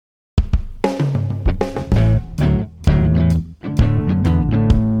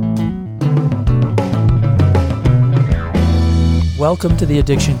Welcome to the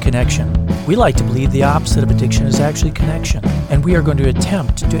Addiction Connection. We like to believe the opposite of addiction is actually connection, and we are going to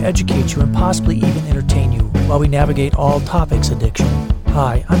attempt to educate you and possibly even entertain you while we navigate all topics addiction.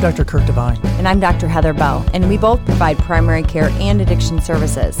 Hi, I'm Dr. Kirk Devine. And I'm Dr. Heather Bell, and we both provide primary care and addiction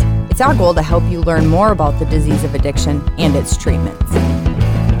services. It's our goal to help you learn more about the disease of addiction and its treatments.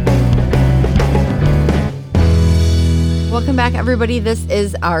 Welcome back, everybody. This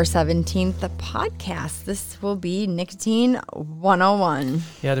is our 17th podcast. This will be Nicotine 101.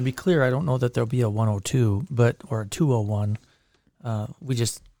 Yeah, to be clear, I don't know that there'll be a 102, or a 201. We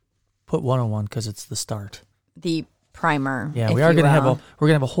just put 101 because it's the start. The primer. Yeah, we're gonna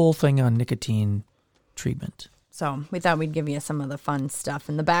have a whole thing on nicotine treatment. So we thought we'd give you some of the fun stuff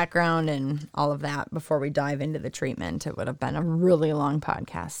in the background and all of that before we dive into the treatment. It would have been a really long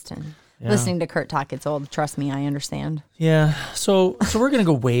podcast, and listening to Kurt talk gets old. Trust me, I understand. Yeah, so we're gonna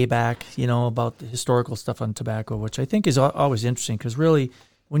go way back, about the historical stuff on tobacco, which I think is always interesting because really,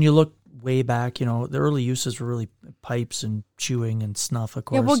 when you look way back, the early uses were really pipes and chewing and snuff, of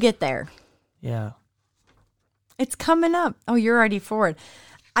course. Yeah, we'll get there. Yeah. It's coming up. Oh, you're already forward.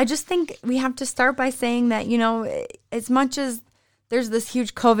 I just think we have to start by saying that, as much as there's this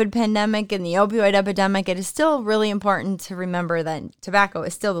huge COVID pandemic and the opioid epidemic, it is still really important to remember that tobacco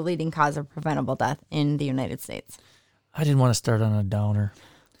is still the leading cause of preventable death in the United States. I didn't want to start on a downer.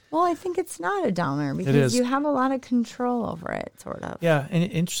 Well, I think it's not a downer because you have a lot of control over it, sort of. Yeah, and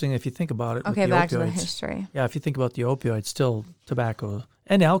interesting if you think about it. Okay, back to the history. Yeah, if you think about the opioids, still tobacco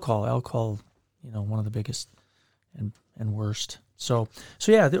and alcohol. Alcohol, one of the biggest and worst. So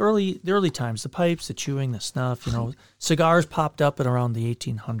yeah, the early times, the pipes, the chewing, the snuff, cigars popped up at around the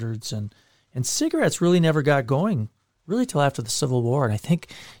 1800s, and cigarettes really never got going really till after the Civil War. And I think,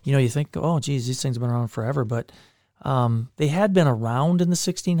 you think, oh, geez, these things have been around forever, but they had been around in the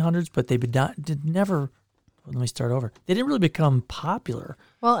 1600s, but they never. Let me start over. They didn't really become popular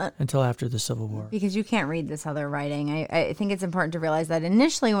until after the Civil War. Because you can't read this other writing. I think it's important to realize that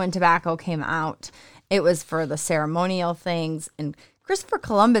initially when tobacco came out, it was for the ceremonial things. And Christopher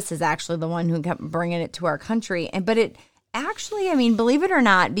Columbus is actually the one who kept bringing it to our country. But it actually, believe it or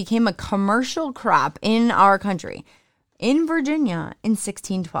not, became a commercial crop in our country, in Virginia, in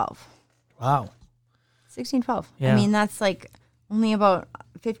 1612. Wow. 1612. Yeah. That's like only about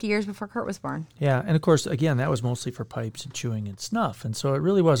 50 years before Kurt was born. Yeah, and of course, again, that was mostly for pipes and chewing and snuff, and so it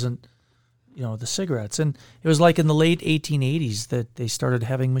really wasn't, the cigarettes. And it was like in the late 1880s that they started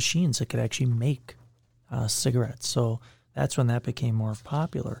having machines that could actually make cigarettes. So that's when that became more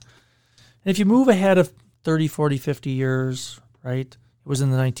popular. And if you move ahead of 30, 40, 50 years, right, it was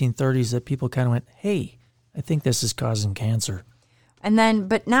in the 1930s that people kind of went, hey, I think this is causing cancer. And then,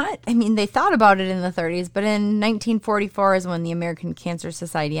 but not, they thought about it in the 30s, but in 1944 is when the American Cancer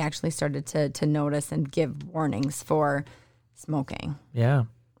Society actually started to notice and give warnings for smoking. Yeah.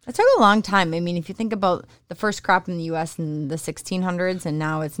 It took a long time. If you think about the first crop in the U.S. in the 1600s, and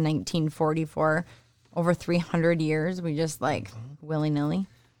now it's 1944, over 300 years, we just willy-nilly.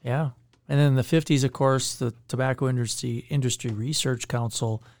 Yeah. And then in the 50s, of course, the Tobacco Industry Research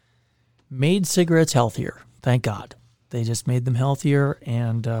Council made cigarettes healthier. Thank God. They just made them healthier,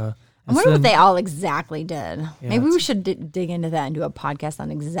 and I wonder what they all exactly did. Yeah, maybe we should dig into that and do a podcast on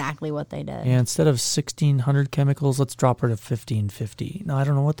exactly what they did. Yeah, instead of 1,600 chemicals, let's drop her to 1,550. No, I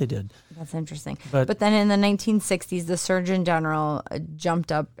don't know what they did. That's interesting. But then in the 1960s, the Surgeon General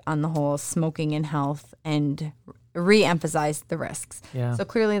jumped up on the whole smoking and health and re-emphasized the risks. Yeah. So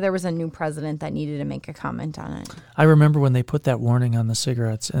clearly there was a new president that needed to make a comment on it. I remember when they put that warning on the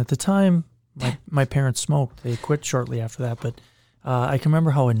cigarettes, and at the time, my parents smoked. They quit shortly after that, but I can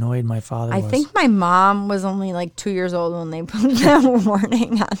remember how annoyed my father was. I think my mom was only 2 years old when they put that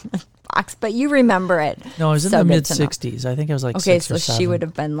warning on the box, but you remember it. No, it was in the mid-60s. I think it was 6 or 7. Okay, so she would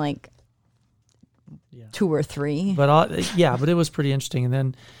have been 2 or 3. But but it was pretty interesting. And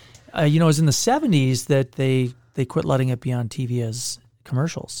then, it was in the 70s that they quit letting it be on TV as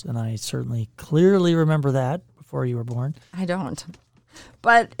commercials, and I certainly clearly remember that before you were born. I don't.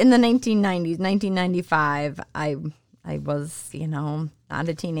 But in the 1990s, 1995, I was, not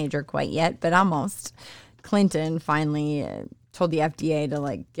a teenager quite yet, but almost. Clinton finally told the FDA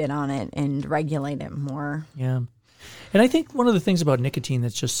to get on it and regulate it more. Yeah. And I think one of the things about nicotine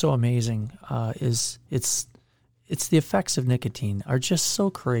that's just so amazing is it's the effects of nicotine are just so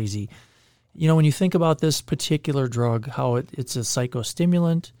crazy. When you think about this particular drug, how it's a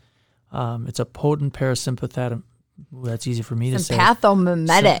psychostimulant, it's a potent parasympathetic. That's easy for me to say.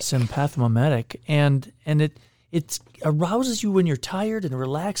 Sympathomimetic. And it arouses you when you're tired and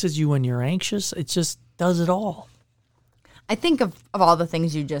relaxes you when you're anxious. It just does it all. I think of all the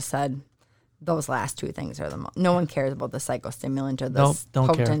things you just said, those last two things are the most. No one cares about the psychostimulant or the Nope, don't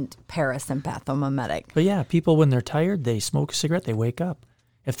potent parasympathomimetic. But yeah, people, when they're tired, they smoke a cigarette, they wake up.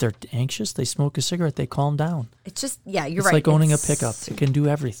 If they're anxious, they smoke a cigarette, they calm down. It's just, you're It's right. like owning a pickup. It can do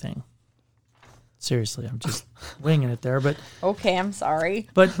everything. Seriously, I'm just winging it there. But Okay, I'm sorry.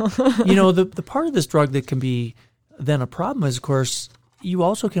 But, the part of this drug that can be then a problem is, of course, you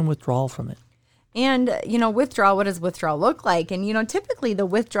also can withdraw from it. And, withdrawal, what does withdrawal look like? And, typically the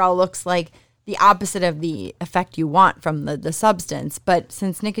withdrawal looks like the opposite of the effect you want from the substance. But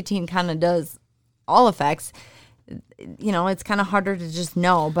since nicotine kind of does all effects, it's kind of harder to just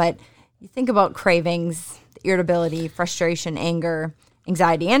know. But you think about cravings, irritability, frustration, anger,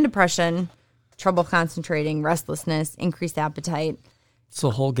 anxiety and depression, trouble concentrating, restlessness, increased appetite. It's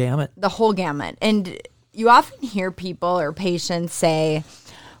the whole gamut. The whole gamut. And you often hear people or patients say,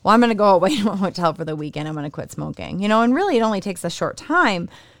 well, I'm going to go away to a hotel for the weekend. I'm going to quit smoking. And really it only takes a short time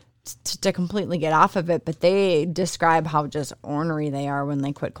to completely get off of it. But they describe how just ornery they are when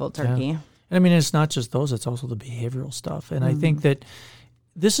they quit cold turkey. Yeah. And I mean, it's not just those, it's also the behavioral stuff. And I think that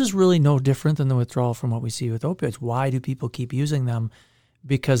this is really no different than the withdrawal from what we see with opioids. Why do people keep using them?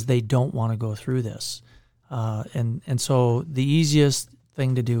 Because they don't want to go through this. And so the easiest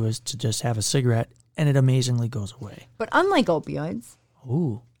thing to do is to just have a cigarette, and it amazingly goes away. But unlike opioids,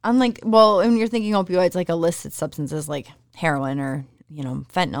 Ooh. when you're thinking opioids, like illicit substances like heroin or,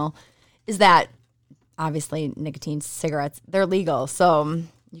 fentanyl, is that obviously nicotine cigarettes, they're legal. So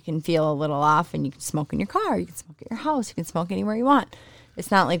you can feel a little off and you can smoke in your car, you can smoke at your house, you can smoke anywhere you want.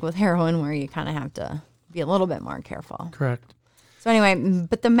 It's not like with heroin where you kind of have to be a little bit more careful. Correct. So anyway,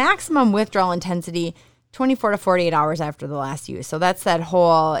 but the maximum withdrawal intensity, 24 to 48 hours after the last use. So that's that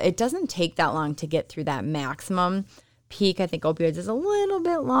whole, it doesn't take that long to get through that maximum peak. I think opioids is a little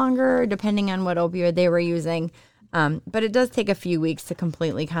bit longer depending on what opioid they were using. But it does take a few weeks to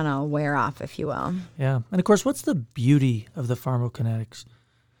completely kind of wear off, if you will. Yeah. And of course, what's the beauty of the pharmacokinetics?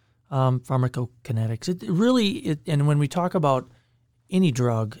 It really, and when we talk about any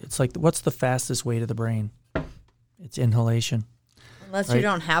drug, it's like, what's the fastest way to the brain? It's inhalation. Unless you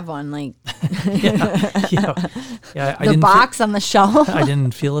don't have one, like yeah. the box on the shelf. I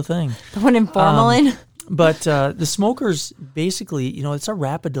didn't feel a thing. The one in formalin. But the smokers, basically, it's a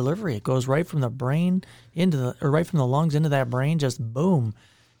rapid delivery. It goes right from the brain right from the lungs into that brain, just boom.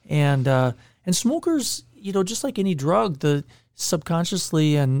 And smokers, just like any drug, the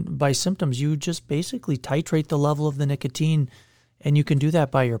subconsciously and by symptoms, you just basically titrate the level of the nicotine, and you can do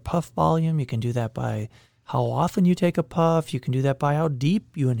that by your puff volume. You can do that by how often you take a puff. You can do that by how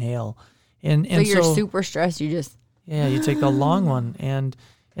deep you inhale. And so you're super stressed. You take the long one. And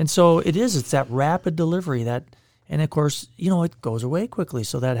so it's that rapid delivery and of course, it goes away quickly.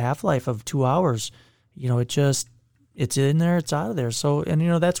 So that half-life of 2 hours, it's in there, it's out of there. So,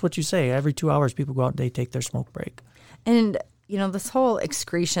 and that's what you say. Every 2 hours people go out and they take their smoke break. And, this whole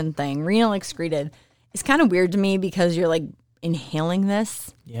excretion thing, renal excreted, is kind of weird to me because you're like inhaling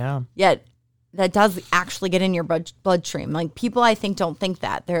this. Yeah. Yet that does actually get in your bloodstream. Like people, I think, don't think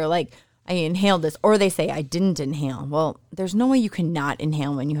that. They're like, I inhaled this, or they say I didn't inhale. Well, there's no way you cannot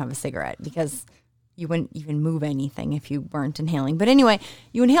inhale when you have a cigarette because you wouldn't even move anything if you weren't inhaling. But anyway,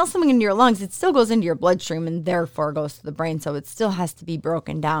 you inhale something into your lungs, it still goes into your bloodstream and therefore goes to the brain. So it still has to be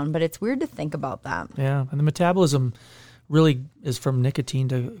broken down. But it's weird to think about that. Yeah, and the metabolism really is from nicotine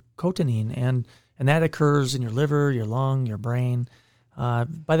to cotinine, and that occurs in your liver, your lung, your brain, by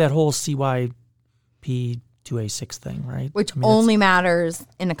that whole CYP2A6 thing, right? Which only matters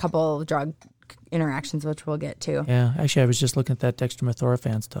in a couple of drug interactions, which we'll get to. Yeah, actually, I was just looking at that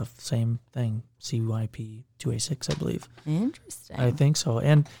dextromethorphan stuff. Same thing, CYP2A6, I believe. Interesting. I think so.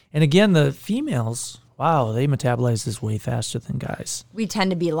 And again, the females, wow, they metabolize this way faster than guys. We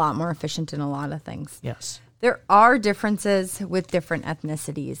tend to be a lot more efficient in a lot of things. Yes. There are differences with different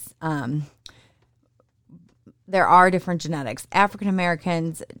ethnicities. There are different genetics. African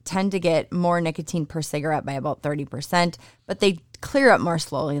Americans tend to get more nicotine per cigarette by about 30%, but they clear up more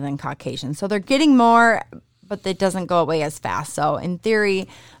slowly than Caucasians. So they're getting more, but it doesn't go away as fast. So in theory,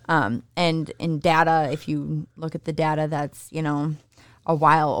 and in data, if you look at the data that's, a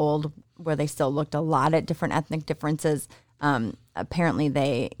while old, where they still looked a lot at different ethnic differences, apparently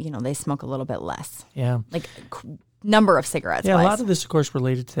they smoke a little bit less. Yeah. Like number of cigarettes. Yeah, a lot of this, of course,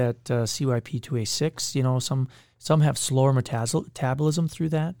 related to that CYP2A6. Some have slower metabolism through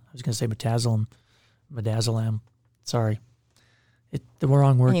that. I was going to say midazolam. Sorry. The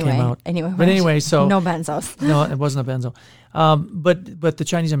wrong word came out. Anyway, so no benzos. No, it wasn't a benzo. But the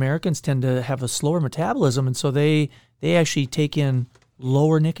Chinese Americans tend to have a slower metabolism, and so they actually take in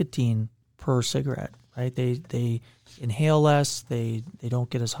lower nicotine per cigarette. right? They inhale less. They don't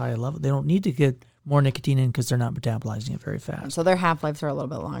get as high a level. They don't need to get more nicotine in because they're not metabolizing it very fast. So their half-lives are a little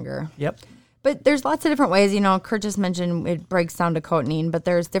bit longer. Yep. But there's lots of different ways. Kurt just mentioned it breaks down to cotinine, but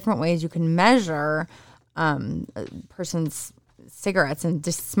there's different ways you can measure a person's cigarettes and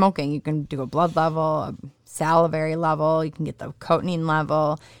just smoking. You can do a blood level, a salivary level. You can get the cotinine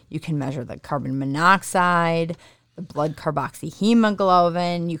level. You can measure the carbon monoxide, the blood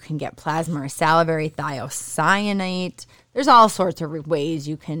carboxyhemoglobin. You can get plasma or salivary thiocyanate. There's all sorts of ways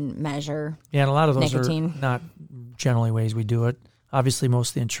you can measure Yeah, and a lot of those nicotine. are not generally ways we do it. Obviously, most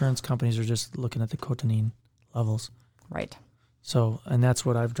of the insurance companies are just looking at the cotinine levels. Right. So, and that's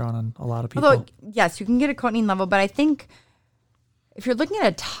what I've drawn on a lot of people. Although, yes, you can get a cotinine level, but I think if you're looking at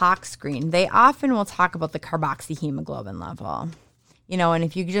a tox screen, they often will talk about the carboxyhemoglobin level. And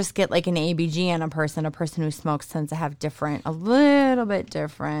if you just get like an ABG on a person who smokes tends to have a little bit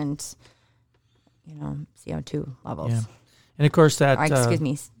different, CO2 levels. Yeah. And of course that...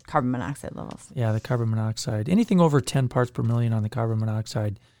 carbon monoxide levels. Yeah, the carbon monoxide. Anything over 10 parts per million on the carbon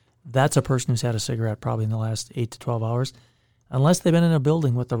monoxide, that's a person who's had a cigarette probably in the last 8 to 12 hours. Unless they've been in a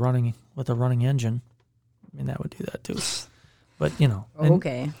building with a running engine. I mean, that would do that too. But,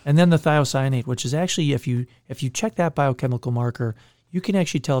 Okay. And then the thiocyanate, which is actually, if you check that biochemical marker, you can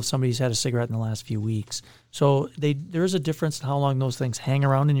actually tell if somebody's had a cigarette in the last few weeks. So there is a difference in how long those things hang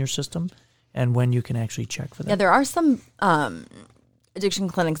around in your system and when you can actually check for them. Yeah, there are some addiction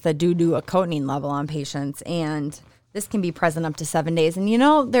clinics that do a cotinine level on patients, and this can be present up to 7 days.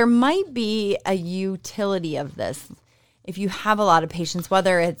 And, there might be a utility of this. If you have a lot of patients,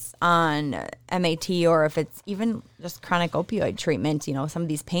 whether it's on MAT or if it's even just chronic opioid treatment, some of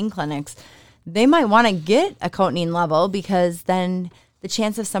these pain clinics, they might want to get a cotinine level because then the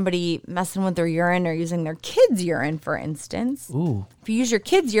chance of somebody messing with their urine or using their kid's urine, for instance. Ooh. If you use your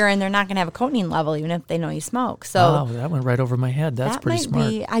kid's urine, they're not going to have a cotinine level even if they know you smoke. So wow, that went right over my head. That's pretty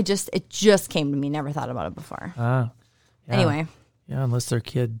smart. It just came to me. Never thought about it before. Yeah. Anyway. Yeah, unless their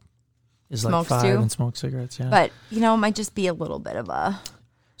kid is Smokes like 5 too. and smokes cigarettes. Yeah. But, it might just be a little bit of a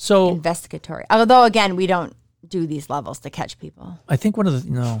investigatory. Although, again, we don't do these levels to catch people. I think one of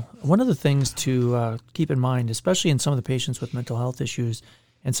the things to keep in mind, especially in some of the patients with mental health issues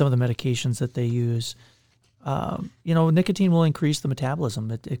and some of the medications that they use, nicotine will increase the metabolism.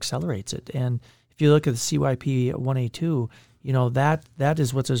 It accelerates it. And if you look at the CYP1A2, that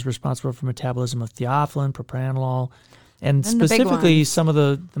is what is responsible for metabolism of theophylline, propranolol, and specifically some of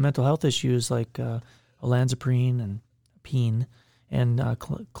the mental health issues like olanzapine and pine and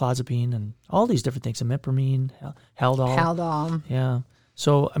clozapine and all these different things, imipramine, Haldol. Haldol. Yeah.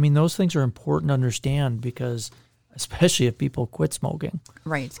 So, those things are important to understand because especially if people quit smoking.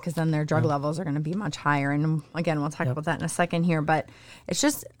 Right, because then their drug levels are going to be much higher. And again, we'll talk about that in a second here. But it's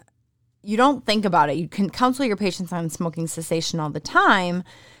just, you don't think about it. You can counsel your patients on smoking cessation all the time,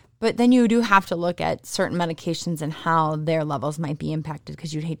 but then you do have to look at certain medications and how their levels might be impacted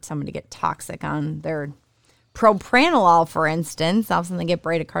because you'd hate someone to get toxic on their propranolol, for instance. All of a sudden they get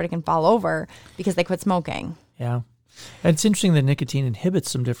bradycardic and fall over because they quit smoking. Yeah. And it's interesting that nicotine inhibits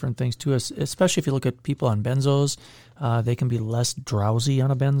some different things too, especially if you look at people on benzos. They can be less drowsy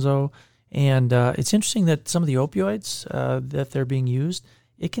on a benzo. And it's interesting that some of the opioids that they're being used,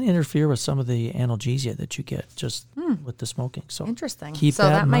 it can interfere with some of the analgesia that you get just with the smoking. So interesting. Keep so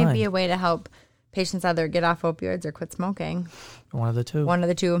that in might mind. be a way to help patients either get off opioids or quit smoking. One of the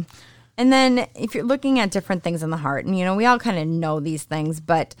two. And then if you're looking at different things in the heart, and we all kind of know these things,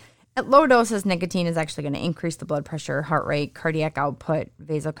 but at low doses, nicotine is actually going to increase the blood pressure, heart rate, cardiac output,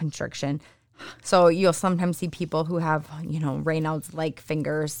 vasoconstriction. So you'll sometimes see people who have, Raynaud's-like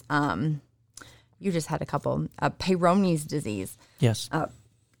fingers. You just had a couple. Peyronie's disease. Yes.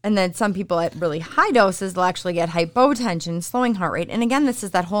 And then some people at really high doses, they'll actually get hypotension, slowing heart rate. And again, this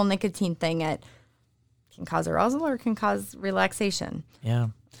is that whole nicotine thing. It can cause arousal or it can cause relaxation. Yeah.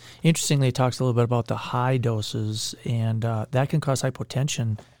 Interestingly, it talks a little bit about the high doses, and that can cause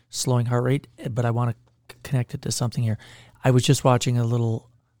hypotension, slowing heart rate. But I want to connect it to something here. I was just watching a little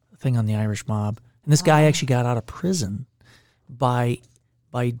thing on the Irish mob, and this guy actually got out of prison by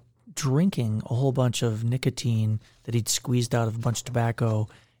drinking a whole bunch of nicotine that he'd squeezed out of a bunch of tobacco,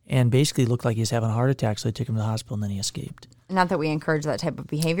 and basically looked like he was having a heart attack. So they took him to the hospital, and then he escaped. Not that we encourage that type of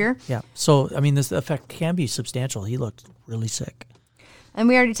behavior. Yeah. So this effect can be substantial. He looked really sick. And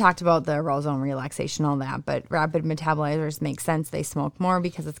we already talked about the arousal and relaxation, all that, but rapid metabolizers make sense. They smoke more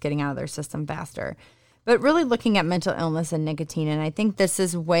because it's getting out of their system faster. But really looking at mental illness and nicotine, and I think this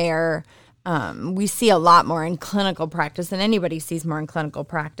is where we see a lot more in clinical practice than anybody sees more in clinical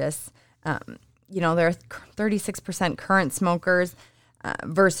practice. There are 36% current smokers.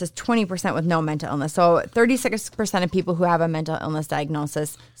 versus 20% with no mental illness. So 36% of people who have a mental illness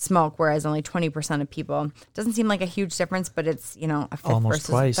diagnosis smoke, whereas only 20% of people. Doesn't seem like a huge difference, but it's, a fifth Almost versus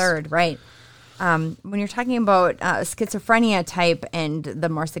twice. a third, right? When you're talking about schizophrenia type and the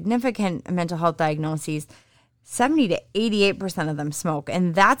more significant mental health diagnoses, 70 to 88% of them smoke.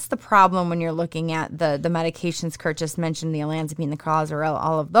 And that's the problem when you're looking at the medications Kurt just mentioned, the olanzapine, the clozaril,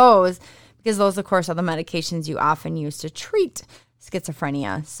 all of those, because those, of course, are the medications you often use to treat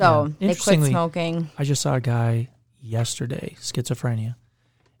schizophrenia. So they quit smoking. I just saw a guy yesterday, schizophrenia,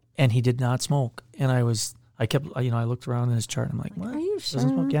 and he did not smoke. And I looked around in his chart and I'm like, what? Are you sure?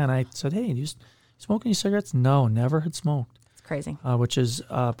 Doesn't smoke? Yeah. And I said, hey, do you smoke any cigarettes? No, never had smoked. It's crazy. Which is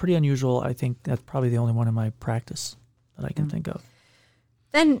pretty unusual. I think that's probably the only one in my practice that I can think of.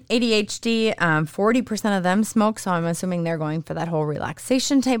 Then ADHD, 40% of them smoke, so I'm assuming they're going for that whole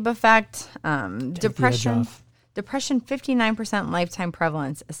relaxation type effect. Depression, 59% lifetime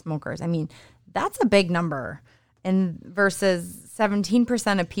prevalence of smokers. I mean, that's a big number. And versus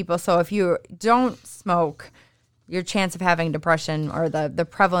 17% of people. So if you don't smoke, your chance of having depression or the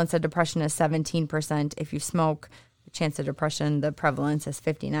prevalence of depression is 17%. If you smoke, the chance of depression, the prevalence is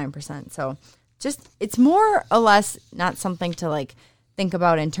 59%. So it's more or less not something to think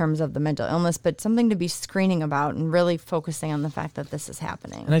about in terms of the mental illness, but something to be screening about and really focusing on the fact that this is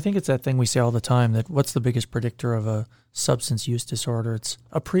happening. And I think it's that thing we say all the time, that what's the biggest predictor of a substance use disorder? It's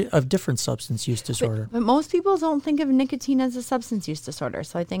a different substance use disorder. But most people don't think of nicotine as a substance use disorder,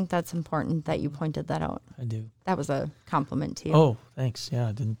 so I think that's important that you pointed that out. I do. That was a compliment to you. Oh, thanks. Yeah,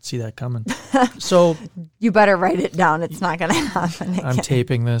 I didn't see that coming. So you better write it down. It's not going to happen again. I'm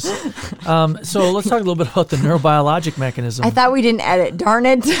taping this. So let's talk a little bit about the neurobiologic mechanism. I thought we didn't edit. Darn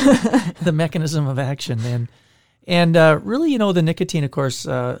it. The mechanism of action. And really, the nicotine, of course,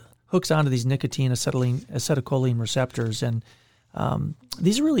 hooks onto these nicotine acetylcholine receptors. And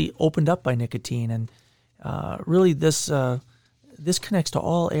these are really opened up by nicotine. And really this connects to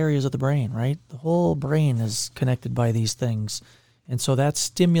all areas of the brain, right? The whole brain is connected by these things. And so that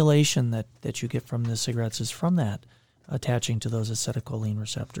stimulation that you get from the cigarettes is from that, attaching to those acetylcholine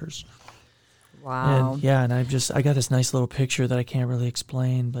receptors. Wow. And I got this nice little picture that I can't really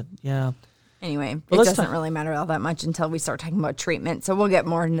explain, but yeah. Anyway, it doesn't really matter all that much until we start talking about treatment. So we'll get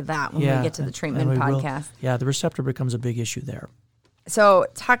more into that when we get to the treatment podcast. The receptor becomes a big issue there. So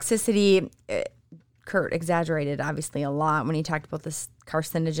toxicity, Kurt exaggerated obviously a lot when he talked about the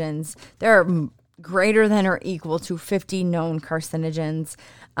carcinogens. There are greater than or equal to 50 known carcinogens.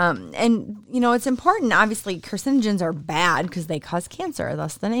 And, it's important. Obviously, carcinogens are bad because they cause cancer.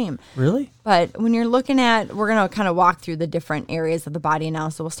 That's the name. Really? But when you're looking at, we're going to kind of walk through the different areas of the body now.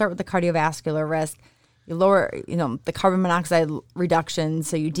 So we'll start with the cardiovascular risk. You lower, the carbon monoxide reduction.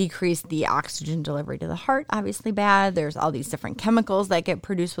 So you decrease the oxygen delivery to the heart. Obviously bad. There's all these different chemicals that get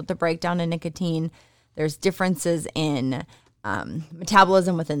produced with the breakdown of nicotine. There's differences in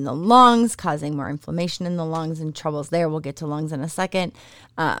metabolism within the lungs, causing more inflammation in the lungs and troubles there. We'll get to lungs in a second.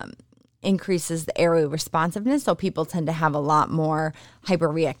 Increases the airway responsiveness, so people tend to have a lot more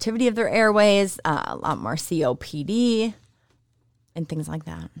hyperreactivity of their airways, a lot more COPD, and things like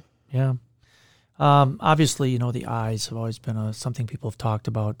that. Yeah. Obviously, the eyes have always been something people have talked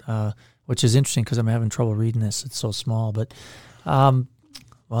about, which is interesting because I'm having trouble reading this. It's so small, but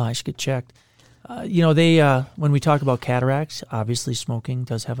I should get checked. When we talk about cataracts, obviously smoking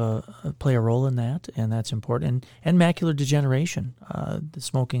does play a role in that, and that's important. And macular degeneration, the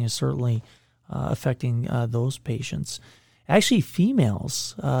smoking is certainly affecting those patients. Actually,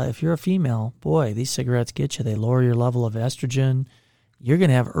 females, if you're a female, boy, these cigarettes get you. They lower your level of estrogen. You're going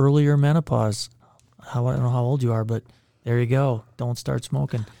to have earlier menopause. I don't know how old you are, but there you go. Don't start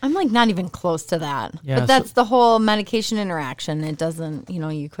smoking. I'm not even close to that. Yeah, but that's the whole medication interaction. It doesn't,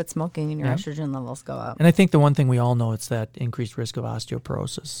 you quit smoking and your estrogen levels go up. And I think the one thing we all know, it's that increased risk of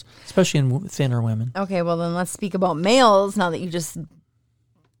osteoporosis, especially in thinner women. Okay, well then let's speak about males now that you just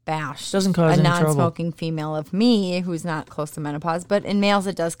bashed doesn't cause a any trouble. non-smoking female of me who's not close to menopause. But in males,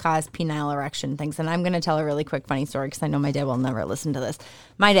 it does cause penile erection things. And I'm going to tell a really quick funny story because I know my dad will never listen to this.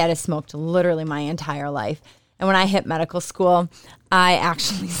 My dad has smoked literally my entire life. And when I hit medical school, I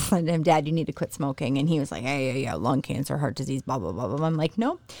actually said to him, Dad, you need to quit smoking. And he was like, yeah, lung cancer, heart disease, blah, blah, blah, blah. I'm like,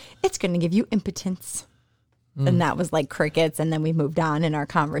 no, it's going to give you impotence. And that was like crickets. And then we moved on in our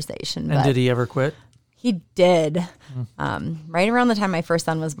conversation. And did he ever quit? He did. Right around the time my first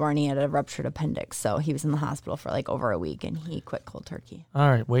son was born, he had a ruptured appendix. So he was in the hospital for over a week and he quit cold turkey. All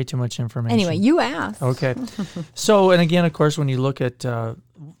right. Way too much information. Anyway, you asked. Okay. So, and again, of course, when you look at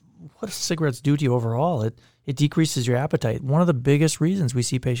what cigarettes do to you overall, it decreases your appetite. One of the biggest reasons we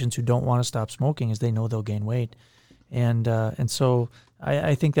see patients who don't want to stop smoking is they know they'll gain weight. And so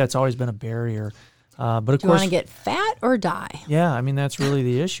I think that's always been a barrier. But of course, you want to get fat or die? Yeah, I mean, that's really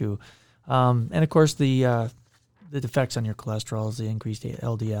the issue. And of course, the effects on your cholesterol is the increased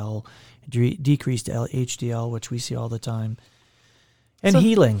LDL, decreased HDL, which we see all the time. And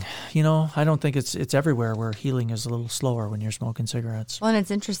healing, I don't think it's everywhere where healing is a little slower when you're smoking cigarettes. Well, and it's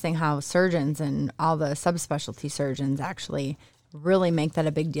interesting how surgeons and all the subspecialty surgeons actually really make that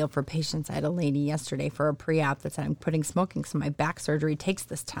a big deal for patients. I had a lady yesterday for a pre-op that said, I'm quitting smoking so my back surgery takes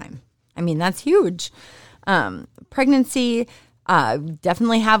this time. I mean, that's huge. Pregnancy,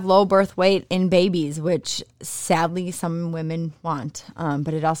 definitely have low birth weight in babies, which sadly some women want,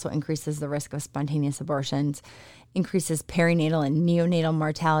 but it also increases the risk of spontaneous abortions, increases perinatal and neonatal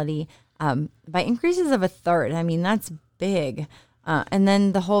mortality by increases of a third. I mean, that's big. And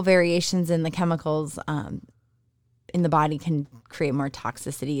then the whole variations in the chemicals in the body can create more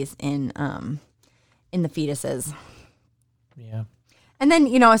toxicities in the fetuses. Yeah. And then,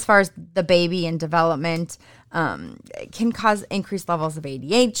 as far as the baby and development, it can cause increased levels of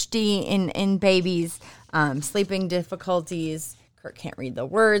ADHD in babies, sleeping difficulties. Kurt can't read the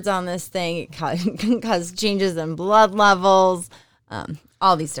words on this thing. It can cause changes in blood levels,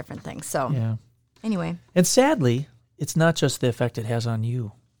 all these different things. So, Anyway. And sadly, it's not just the effect it has on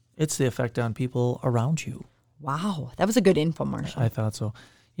you. It's the effect on people around you. Wow. That was a good infomercial. I thought so.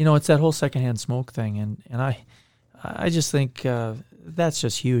 It's that whole secondhand smoke thing. And I just think that's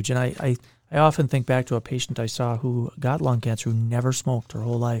just huge. And I often think back to a patient I saw who got lung cancer who never smoked her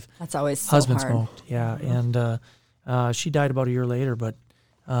whole life. That's always so Husband hard. smoked, yeah. And she died about a year later, but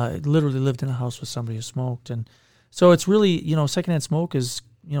literally lived in a house with somebody who smoked. And so it's really, secondhand smoke is,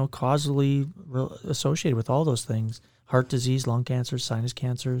 causally associated with all those things. Heart disease, lung cancer, sinus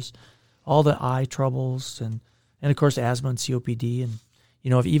cancers, all the eye troubles, and of course asthma and COPD. And,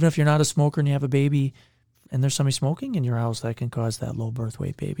 even if you're not a smoker and you have a baby and there's somebody smoking in your house, that can cause that low birth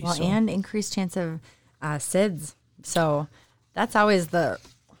weight baby. Well, and increased chance of SIDS. So that's always the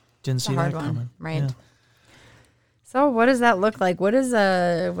hard one, coming. Right? Yeah. So what does that look like? What does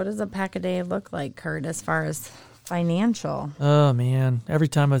a pack a day look like, Kurt, as far as financial? Oh, man. Every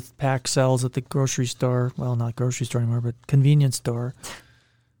time a pack sells at the grocery store, well, not grocery store anymore, but convenience store,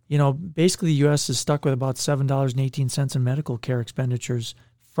 basically the U.S. is stuck with about $7.18 in medical care expenditures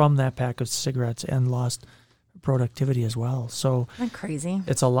from that pack of cigarettes and lost productivity as well. So isn't that crazy?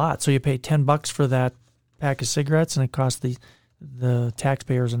 It's a lot. So you pay $10 for that pack of cigarettes, and it costs the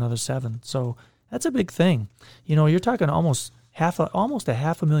taxpayers another $7. So that's a big thing. You're talking almost a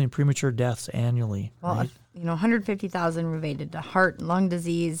 500,000 premature deaths annually. Well, right? 150,000 related to heart and lung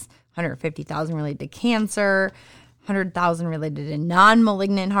disease, 150,000 related to cancer, 100,000 related to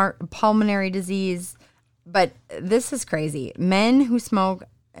non-malignant heart pulmonary disease. But this is crazy. Men who smoke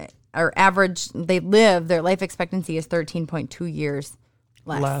are average, their life expectancy is 13.2 years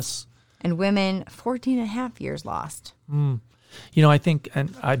less. And women, 14 and a half years lost. I think,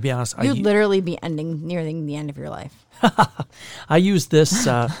 and I'd be honest, You'd literally be nearing the end of your life. I use this,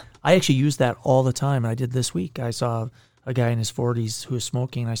 I actually use that all the time. I did this week. I saw a guy in his 40s who was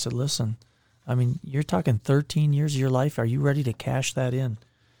smoking, and I said, listen, you're talking 13 years of your life. Are you ready to cash that in?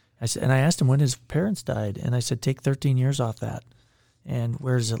 I asked him when his parents died, and I said, take 13 years off that. And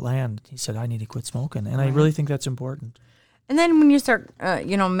where does it land? He said, I need to quit smoking. And I really think that's important. And then when you start,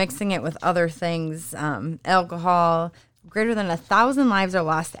 mixing it with other things, alcohol, greater than 1,000 lives are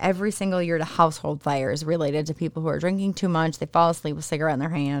lost every single year to household fires related to people who are drinking too much. They fall asleep with a cigarette in their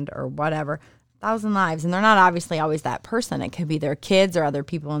hand or whatever. 1,000 lives. And they're not obviously always that person. It could be their kids or other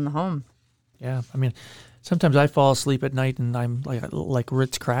people in the home. Yeah. Sometimes I fall asleep at night and I'm like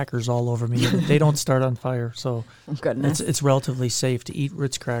Ritz crackers all over me. They don't start on fire. So goodness. It's relatively safe to eat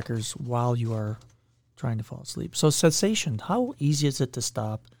Ritz crackers while you are trying to fall asleep. So cessation, how easy is it to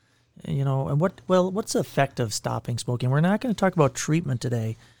stop? And what's the effect of stopping smoking? We're not going to talk about treatment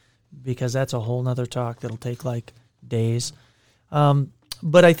today because that's a whole nother talk that'll take like days.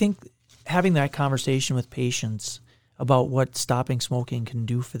 But I think having that conversation with patients about what stopping smoking can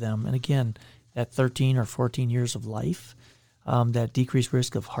do for them, and again, that 13 or 14 years of life, that decreased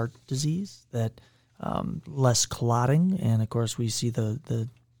risk of heart disease, that less clotting, and of course we see the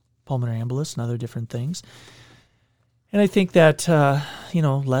pulmonary embolus and other different things. And I think that,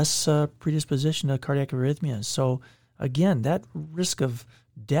 less predisposition to cardiac arrhythmias. So again, that risk of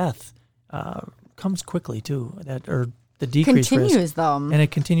death comes quickly too, the decreased continues, risk. Though. And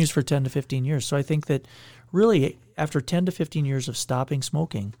it continues for 10 to 15 years. So I think that really after 10 to 15 years of stopping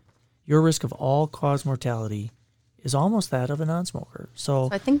smoking, your risk of all-cause mortality is almost that of a non-smoker. So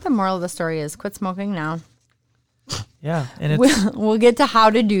I think the moral of the story is quit smoking now. Yeah. And we'll get to how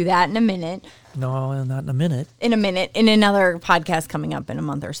to do that in a minute. No, not in a minute. In another podcast coming up in a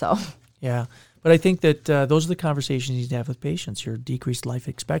month or so. Yeah. But I think that those are the conversations you need to have with patients. Your decreased life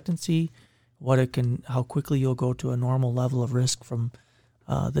expectancy, how quickly you'll go to a normal level of risk from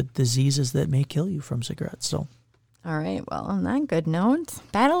the diseases that may kill you from cigarettes. So, all right. Well, on that good note,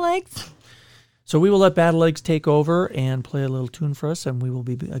 Battle Legs. So we will let Battle Legs take over and play a little tune for us, and we will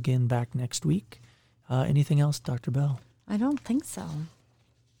be again back next week. Anything else, Dr. Bell? I don't think so.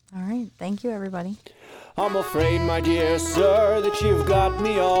 All right. Thank you, everybody. I'm afraid, my dear sir, that you've got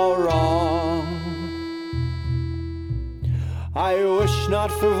me all wrong. I wish not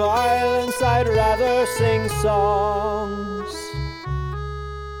for violence, I'd rather sing songs.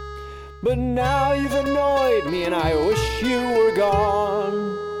 But now you've annoyed me and I wish you were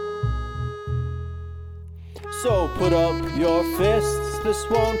gone. So put up your fists, this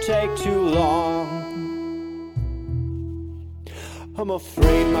won't take too long. I'm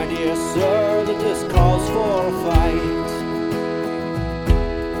afraid, my dear sir, that this calls for a fight.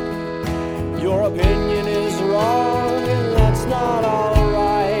 Your opinion is wrong, and that's not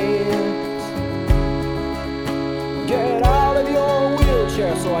alright. Get out of your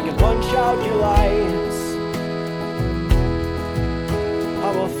wheelchair so I can punch out your lights.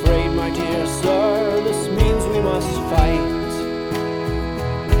 I'm afraid, my dear sir, this means we must fight.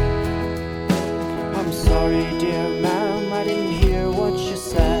 I'm sorry, dear ma'am, I didn't hear what you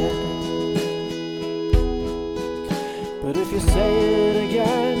said. But if you say it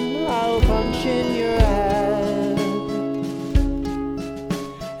again, I'll punch in your head.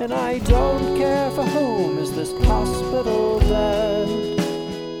 And I don't care for whom is this hospital bed.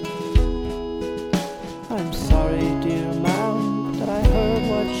 I'm sorry, dear ma'am, that I heard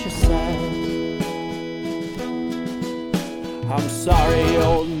what you said. I'm sorry,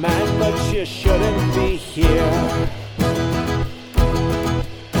 old man, but you shouldn't be here.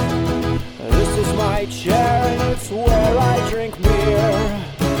 This is my chair and it's where I drink beer.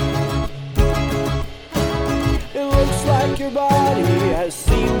 It looks like your body has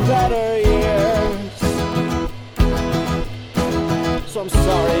seen better years. So I'm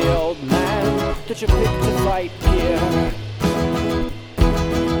sorry, old man, that you picked to fight here.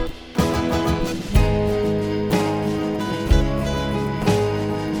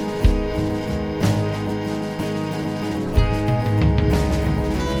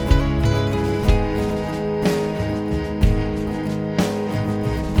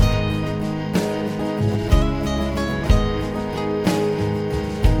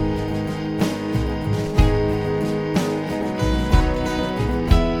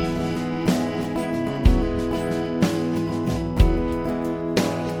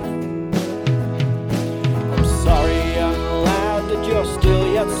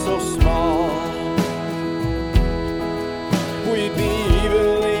 So small, we'd be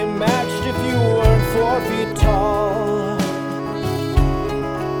evenly matched if you weren't 4 feet tall.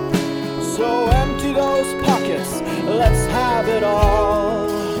 So empty those pockets, let's have it all.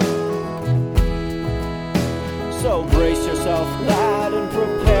 So brace yourself, lad, and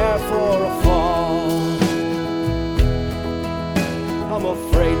prepare for a fall. I'm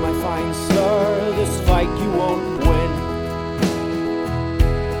afraid, my fine sir, this fight you won't win.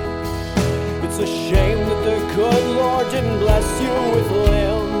 It's a shame that the good Lord didn't bless you with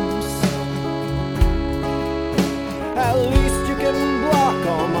limbs. At least you can block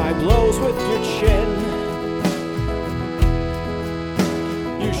all my blows with your chin.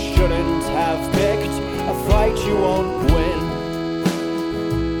 You shouldn't have picked a fight you won't